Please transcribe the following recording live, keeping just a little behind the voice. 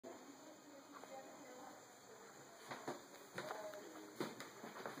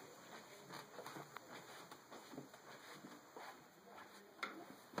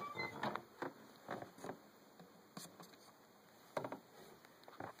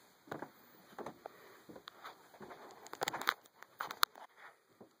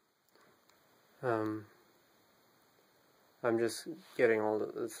Um, I'm just getting all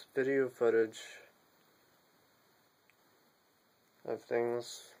of this video footage of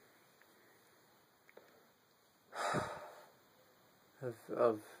things,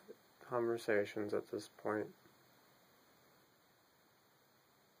 of conversations at this point.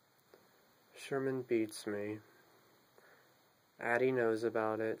 Sherman beats me. Addie knows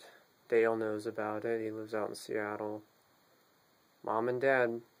about it. Dale knows about it. He lives out in Seattle. Mom and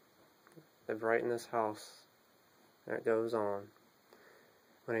Dad live right in this house. And it goes on.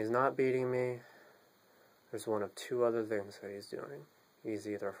 When he's not beating me, there's one of two other things that he's doing. He's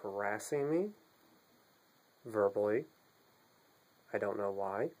either harassing me verbally. I don't know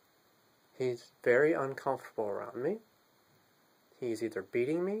why. He's very uncomfortable around me. He's either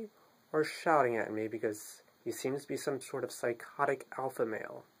beating me or shouting at me because he seems to be some sort of psychotic alpha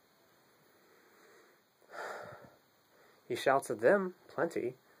male. He shouts at them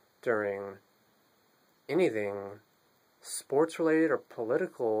plenty during anything sports related or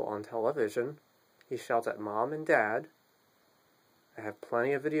political on television. He shouts at Mom and Dad. I have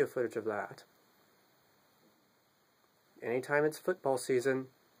plenty of video footage of that. Anytime it's football season,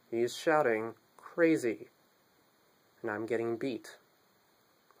 he's shouting crazy. And I'm getting beat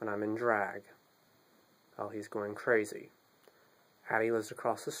when I'm in drag. Oh, he's going crazy. Addie lives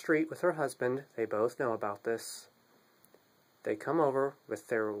across the street with her husband. They both know about this. They come over with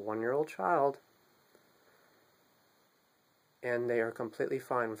their 1-year-old child, and they are completely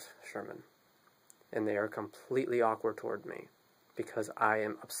fine with Sherman. And they are completely awkward toward me, because I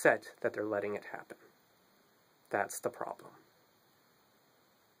am upset that they're letting it happen. That's the problem.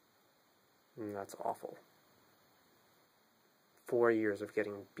 And that's awful. 4 years of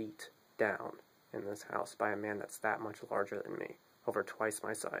getting beat down in this house by a man that's that much larger than me, over twice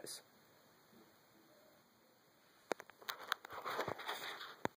my size.